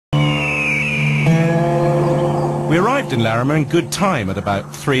We arrived in Larrimah in good time at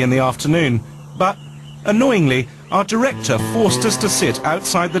about 3 in the afternoon, but annoyingly, our director forced us to sit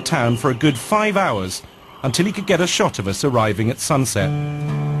outside the town for a good 5 hours until he could get a shot of us arriving at sunset.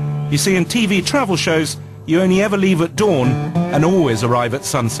 You see, in TV travel shows, you only ever leave at dawn and always arrive at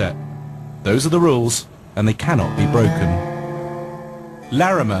sunset. Those are the rules, and they cannot be broken.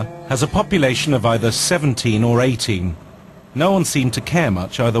 Larrimah has a population of either 17 or 18. No one seemed to care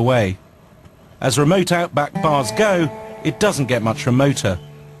much either way. As remote outback bars go, it doesn't get much remoter.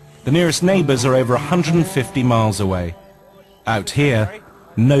 The nearest neighbours are over 150 miles away. Out here,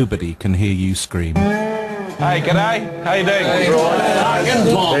 nobody can hear you scream. Hey, g'day. How you doing? Hey. How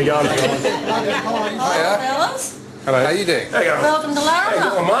you going? Hiya. Fellas, Hello. How you doing? welcome to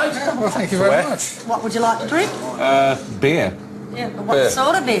Larrimah. Well, thank you very much. What would you like to drink? Beer. Yeah, but what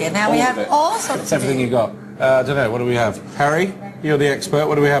sort of beer? Now we have all sorts of Everything beer. you got. I don't know, what do we have? Harry, you're the expert.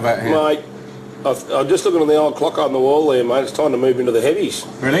 What do we have out here? Mate, I'm just looking at the old clock on the wall there, mate. It's time to move into the heavies.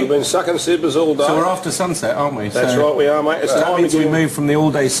 Really? We've been sucking sippers all day. So we're after sunset, aren't we? That's right, we are, mate. It's That time means to we get... move from the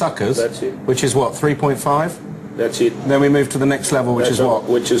all-day suckers, That's it. which is what, 3.5? That's it. Then we move to the next level, which That's is what?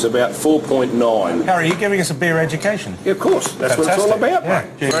 Which is about 4.9. Harry, you're giving us a beer education. Yeah, of course. That's what it's all about,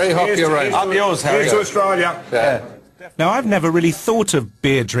 mate. Very hockey arranged. Up yours, Harry. Here's to Australia. Yeah. Now, I've never really thought of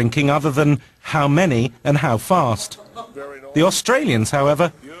beer drinking other than how many and how fast. The Australians,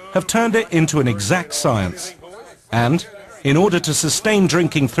 however, have turned it into an exact science. And, in order to sustain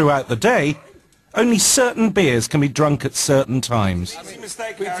drinking throughout the day, only certain beers can be drunk at certain times.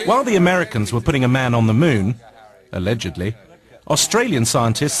 While the Americans were putting a man on the moon, allegedly, Australian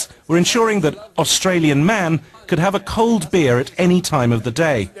scientists were ensuring that Australian man could have a cold beer at any time of the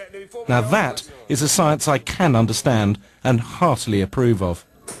day. Now that is a science I can understand and heartily approve of.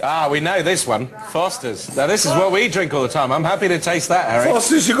 Ah, we know this one. Foster's. Now this is what we drink all the time. I'm happy to taste that, Harry.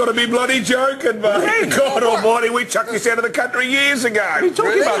 Foster's, you've got to be bloody joking, mate. God almighty, we chucked this out of the country years ago. What are you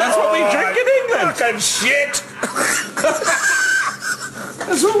talking about? That's what we drink in England. Fucking shit.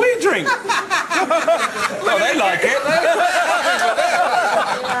 That's what we drink. Well, they like it.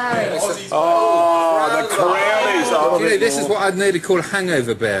 Oh, the crowdies. You know, this is what I'd nearly call a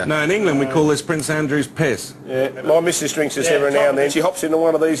hangover beer. No, in England we call this Prince Andrew's piss. Yeah, my missus drinks this every now and then. She hops into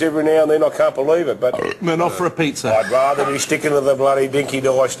one of these every now and then. I can't believe it, but We're not for a pizza. I'd rather be sticking to the bloody dinky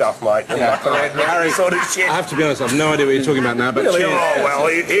die stuff, mate. Than mucking around with Harry, that sort of shit. I have to be honest, I've no idea what you're talking about now, but Really? cheers. Oh, well,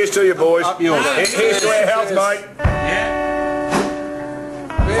 here's to you, boys. Up yours. Here's to our health, mate.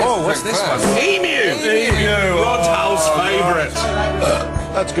 Oh, what's this one? Emu! Rod Hull's favourite.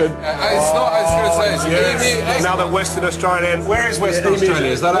 That's good. It's not, I was going to say, it's emu. Another Western Australian. Where is Western Australia?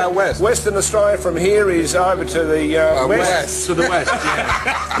 Is that out west? Western Australia from here is over to the west. To the west,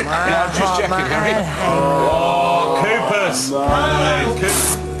 yeah. I'm just checking, Harry. Oh, Coopers.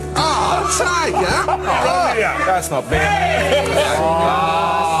 Tiger! That's not big.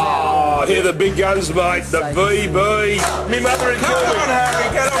 Oh, here the big guns, mate. The BB. Me mother and Come on, Harry,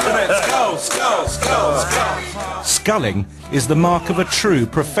 get on with it. Skull, skull, skull, skull. Sculling is the mark of a true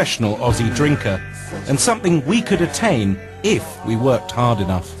professional Aussie drinker, and something we could attain if we worked hard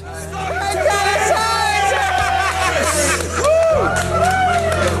enough.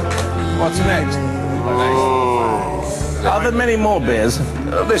 What's next? Are there many more beers?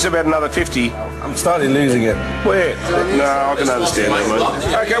 There's about another 50. I'm starting losing it. Where? No, I can understand that,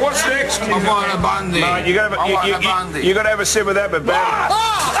 mate. Okay, what's next? I want a bundy. Mate, you got to have a sip of that, but bad.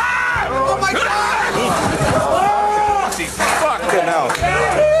 Oh my God! Fucking hell.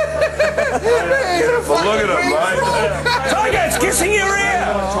 Well, look at it, mate. Tiger, it's kissing your ear!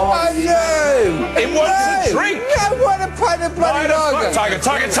 I know! It wants a drink! I want a pint of bloody lager! Tiger,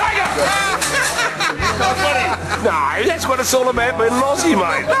 tiger, tiger! No, that's what it's all about, being an Aussie,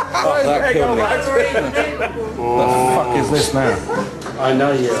 mate. Oh, that killed me. What the fuck is this now? I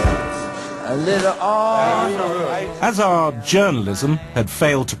know you. A little As our journalism had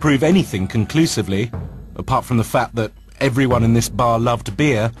failed to prove anything conclusively, apart from the fact that everyone in this bar loved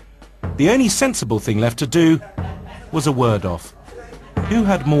beer, the only sensible thing left to do was a word off. Who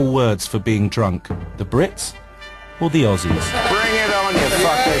had more words for being drunk, the Brits or the Aussies? Bring it on, you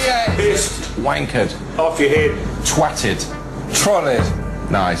fuckers. Pissed. Wankered. Off your head. Twatted. Trolled.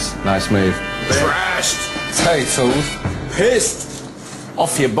 Nice, nice move. Trashed. tatled, Pissed.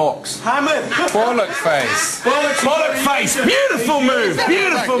 Off your box. Hammered. bollock face. Bollock face. Beautiful move.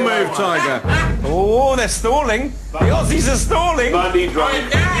 Beautiful move, Tiger. Oh, they're stalling. The Aussies are stalling. Bundy drunk.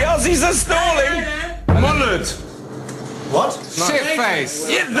 The Aussies are stalling. Mullered. What? Shit face.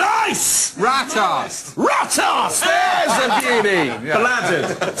 Yeah, nice. Rat ass. Rat ass. There's a beauty.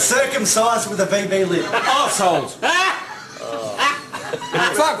 Bladdered. Circumcised with a VB lip. Arseholes.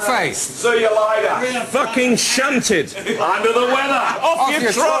 Fuckface. See you later. Fucking shunted. Under the weather. Off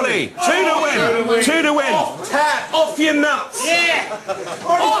your trolley. 2 to win. 2 to win. Off your nuts.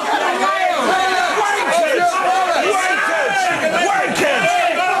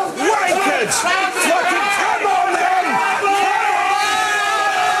 Wankers! Fucking come on then!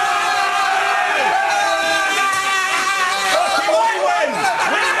 Fucking we win!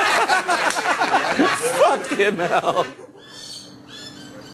 Fucking hell.